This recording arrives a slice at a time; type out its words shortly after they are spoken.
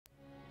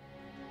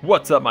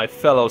What's up, my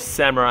fellow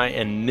samurai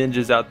and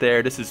ninjas out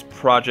there? This is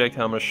Project,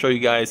 and I'm going to show you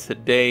guys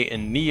today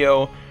in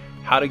Nioh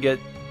how to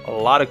get a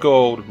lot of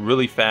gold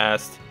really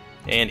fast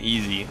and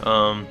easy.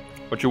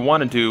 What you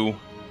want to do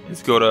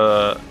is go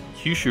to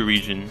Kyushu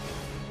region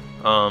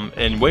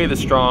and Way of the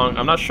Strong.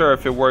 I'm not sure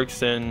if it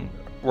works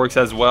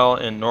as well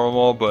in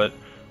normal, but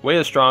Way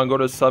of the Strong, go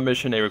to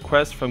submission, a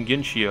request from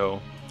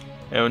Ginshio.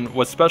 And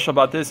what's special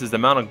about this is the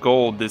amount of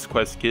gold this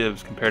quest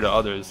gives compared to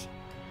others.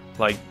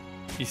 Like,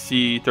 you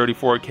see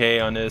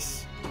 34k on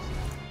this,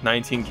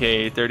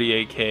 19k,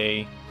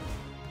 38k.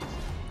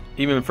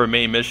 Even for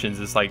main missions,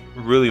 it's like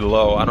really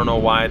low. I don't know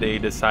why they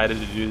decided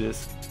to do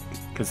this,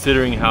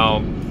 considering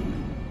how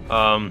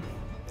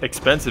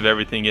expensive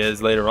everything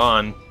is later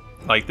on.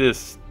 Like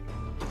this,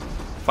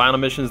 final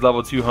missions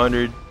level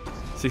 200,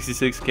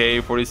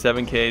 66k,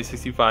 47k,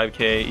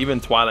 65k,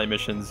 even Twilight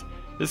missions.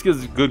 This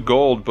gives good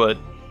gold, but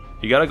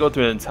you gotta go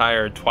through an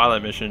entire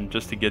Twilight mission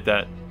just to get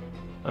that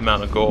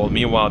amount of gold.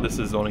 Meanwhile, this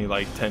is only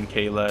like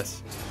 10k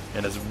less,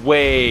 and it's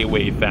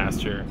way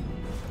faster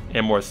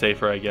and more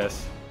safer, I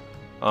guess.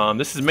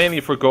 This is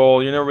mainly for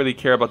gold. You don't really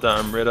care about the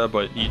Amrita,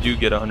 but you do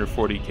get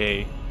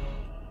 140k.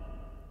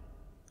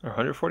 Or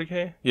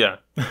 140k? Yeah.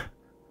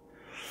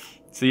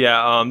 So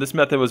yeah, this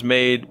method was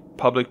made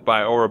public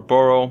by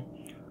Oroboro,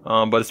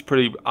 but it's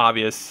pretty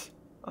obvious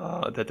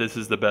that this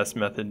is the best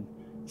method,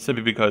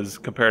 simply because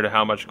compared to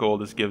how much gold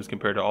this gives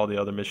compared to all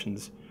the other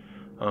missions.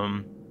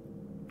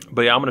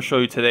 But yeah, I'm going to show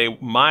you today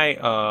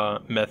my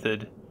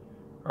method,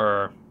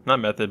 or not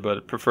method,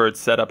 but preferred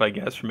setup, I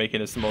guess, for making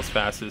this the most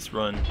fastest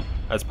run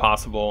as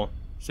possible,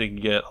 so you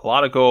can get a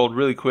lot of gold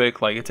really quick.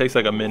 Like, it takes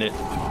like a minute,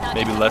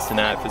 maybe less than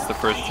that if it's the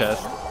first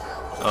chest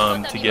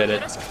to get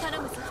it.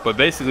 But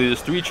basically,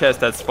 there's 3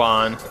 chests that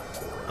spawn.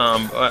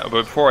 But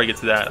before I get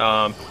to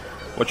that,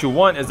 what you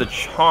want is a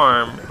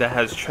charm that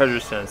has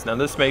treasure sense. Now,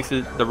 this makes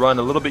the run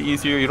a little bit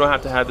easier. You don't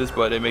have to have this,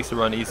 but it makes the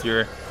run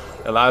easier.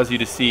 It allows you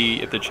to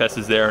see if the chest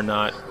is there or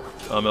not.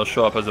 It'll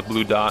show up as a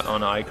blue dot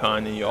on the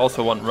icon. And you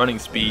also want running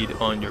speed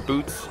on your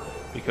boots,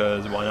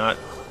 because why not?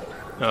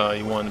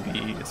 You want to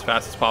be as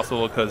fast as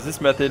possible, because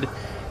this method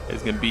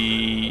is going to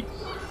be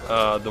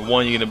the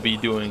one you're going to be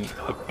doing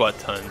a butt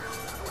ton,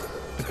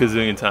 a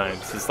gazillion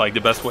times. It's like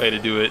the best way to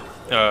do it,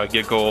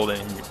 get gold,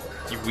 and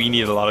we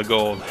need a lot of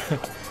gold.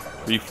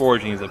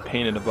 Reforging is a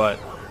pain in the butt.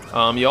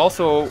 You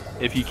also,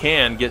 if you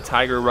can, get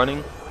Tiger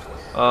running.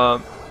 A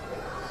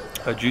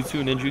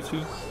jutsu,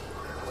 ninjutsu.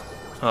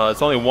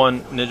 It's only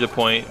 1 ninja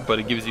point, but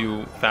it gives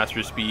you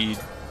faster speed,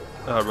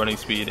 running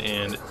speed,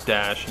 and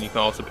dash. And you can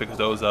also pick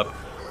those up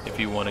if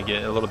you want to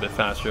get a little bit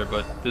faster.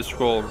 But this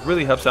scroll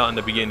really helps out in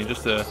the beginning,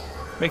 just to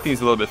make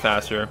things a little bit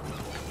faster.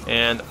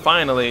 And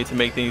finally, to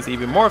make things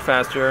even more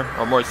faster,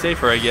 or more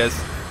safer, I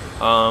guess,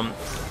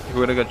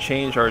 we're gonna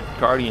change our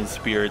guardian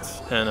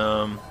spirits.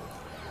 And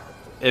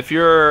if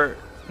you're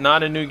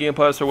not a New Game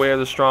Plus or Way of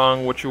the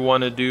Strong, what you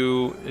want to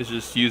do is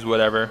just use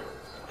whatever.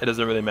 It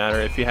doesn't really matter.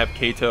 If you have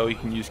Kato, you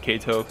can use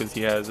Kato, because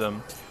he has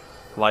not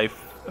life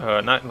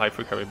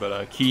recovery,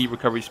 but ki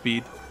recovery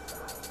speed.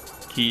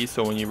 Ki,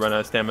 so when you run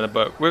out of stamina.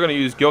 But we're gonna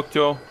use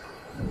Gyokto.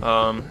 I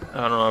don't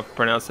know if I'm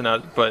pronouncing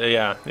that, but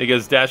yeah, it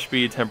gives dash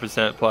speed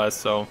 10% plus,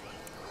 so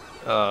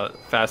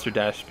faster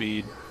dash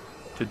speed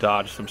to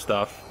dodge some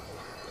stuff.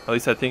 At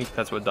least I think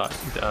that's what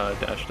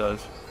dash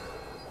does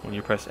when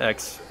you press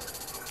X.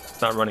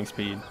 It's not running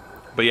speed.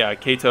 But yeah,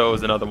 Kato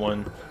is another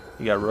one.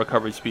 You got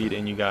recovery speed,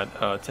 and you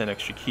got 10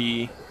 extra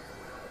ki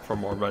for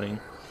more running.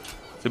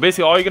 So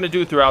basically, all you're gonna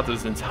do throughout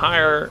this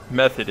entire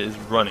method is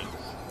running.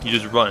 You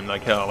just run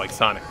like hell, like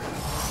Sonic.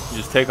 You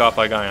just take off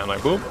like I am,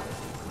 like boom.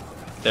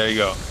 There you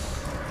go.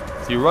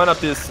 So you run up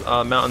this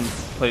mountain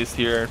place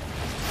here.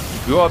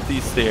 You go up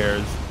these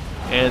stairs,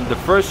 and the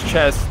first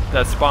chest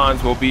that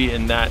spawns will be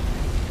in that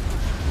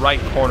right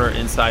corner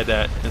inside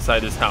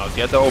this house.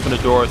 You have to open the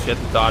door, so you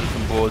have to dodge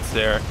some bullets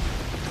there.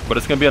 But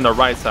it's going to be on the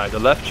right side. The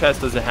left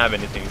chest doesn't have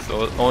anything,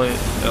 so it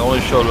only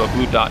showed a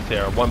blue dot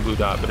there, 1 blue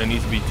dot, but it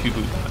needs to be 2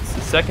 blue dots.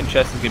 The second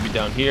chest is going to be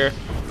down here.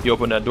 You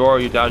open that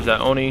door, you dodge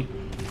that Oni,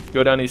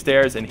 go down these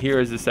stairs, and here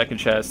is the second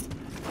chest.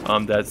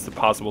 That's the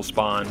possible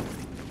spawn.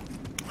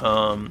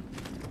 So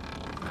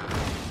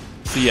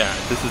yeah,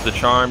 this is the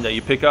charm that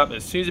you pick up.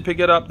 As soon as you pick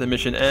it up, the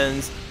mission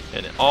ends,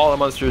 and all the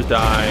monsters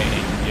die,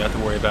 and you don't have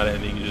to worry about it,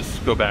 and you can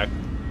just go back,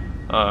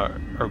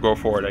 or go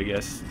forward, I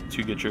guess,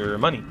 to get your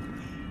money.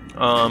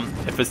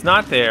 If it's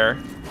not there,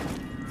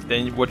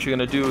 then what you're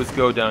gonna do is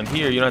go down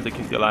here. You don't have to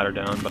kick the ladder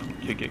down, but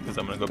I'll kick it because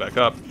I'm gonna go back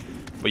up.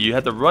 But you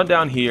have to run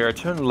down here,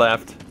 turn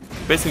left,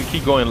 basically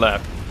keep going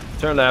left.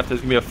 Turn left,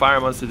 there's gonna be a fire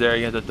monster there,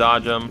 you have to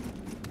dodge them,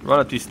 run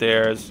up these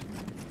stairs,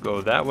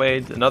 go that way,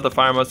 another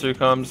fire monster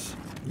comes,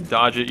 you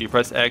dodge it, you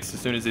press X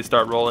as soon as they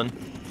start rolling.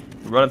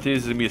 You run up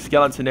these, there's gonna be a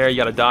skeleton there, you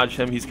gotta dodge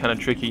him, he's kinda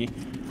tricky.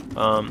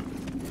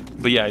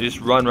 But yeah,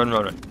 just run.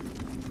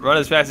 Run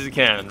as fast as you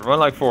can, run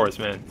like Forrest,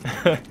 man.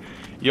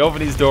 You open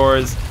these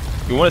doors.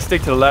 You want to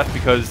stick to the left,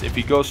 because if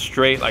you go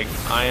straight like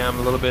I am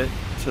a little bit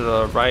to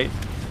the right,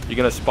 you're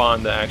going to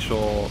spawn the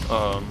actual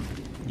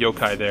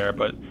yokai there.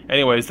 But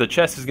anyways, the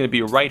chest is going to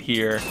be right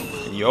here,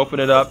 and you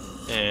open it up,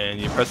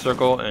 and you press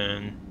circle,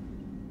 and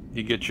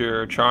you get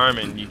your charm,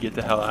 and you get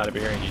the hell out of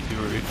here, and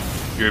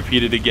you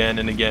repeat it again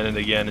and again and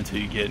again until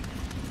you get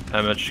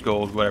how much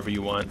gold, whatever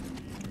you want.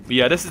 But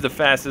yeah, this is the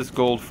fastest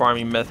gold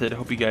farming method.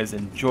 Hope you guys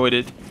enjoyed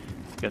it.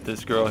 Got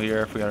this girl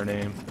here, I forgot her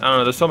name. I don't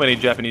know, there's so many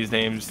Japanese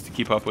names to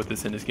keep up with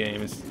this in this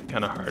game. It's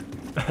kind of hard.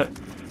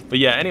 But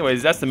yeah,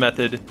 anyways, that's the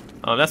method.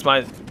 That's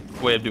my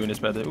way of doing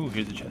this method. Ooh,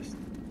 here's the chest.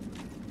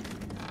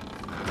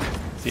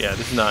 So yeah,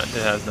 this is not,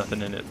 it has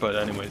nothing in it, but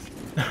anyways.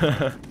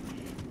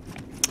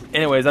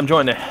 Anyways, I'm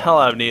enjoying the hell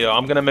out of Nioh.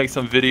 I'm gonna make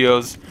some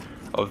videos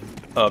of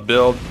the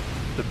build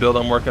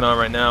I'm working on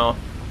right now.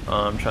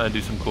 I'm trying to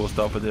do some cool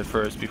stuff with it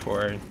first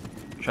before I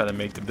try to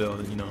make the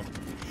build, you know.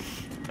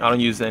 I don't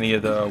use any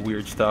of the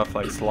weird stuff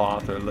like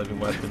sloth or living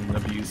weapon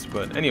abuse,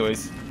 but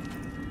anyways,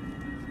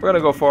 we're gonna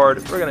go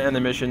forward, we're gonna end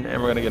the mission,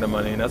 and we're gonna get the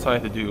money, and that's all I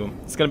have to do.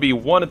 It's gonna be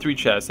 1 to 3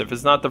 chests. If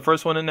it's not the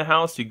first one in the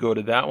house, you go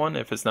to that one.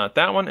 If it's not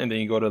that one, and then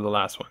you go to the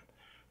last one.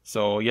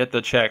 So you have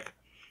to check.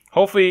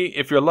 Hopefully,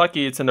 if you're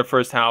lucky, it's in the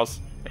first house,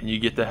 and you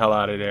get the hell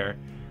out of there.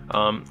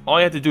 All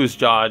you have to do is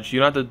dodge. You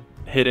don't have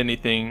to hit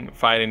anything,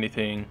 fight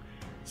anything.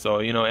 So,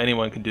 you know,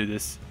 anyone can do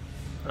this.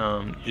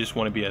 You just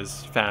want to be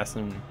as fast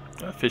and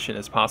efficient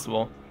as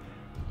possible.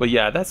 But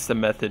yeah, that's the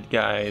method,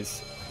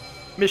 guys.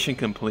 Mission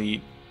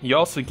complete. You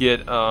also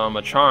get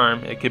a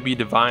charm. It could be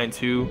divine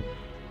too,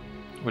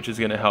 which is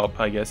going to help,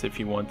 I guess, if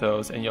you want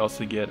those. And you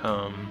also get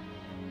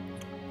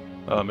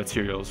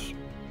materials.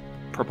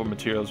 Purple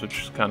materials,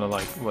 which is kind of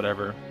like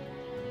whatever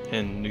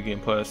in New Game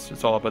Plus.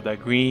 It's all about that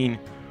green,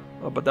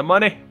 all about the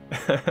money.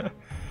 But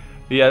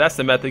yeah, that's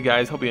the method,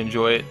 guys. Hope you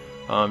enjoy it.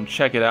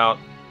 Check it out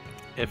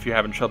if you're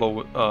having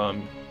trouble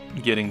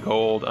getting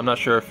gold. I'm not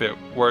sure if it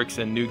works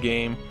in new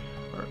game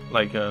or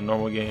like a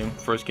normal game,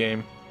 first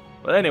game.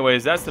 But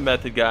anyways, that's the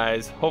method,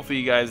 guys. Hopefully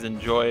you guys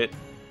enjoy it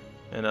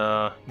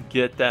and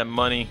get that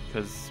money,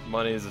 because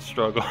money is a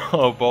struggle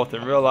both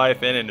in real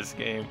life and in this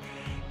game.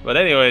 But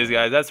anyways,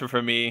 guys, that's it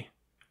for me.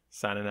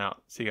 Signing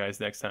out. See you guys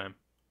next time.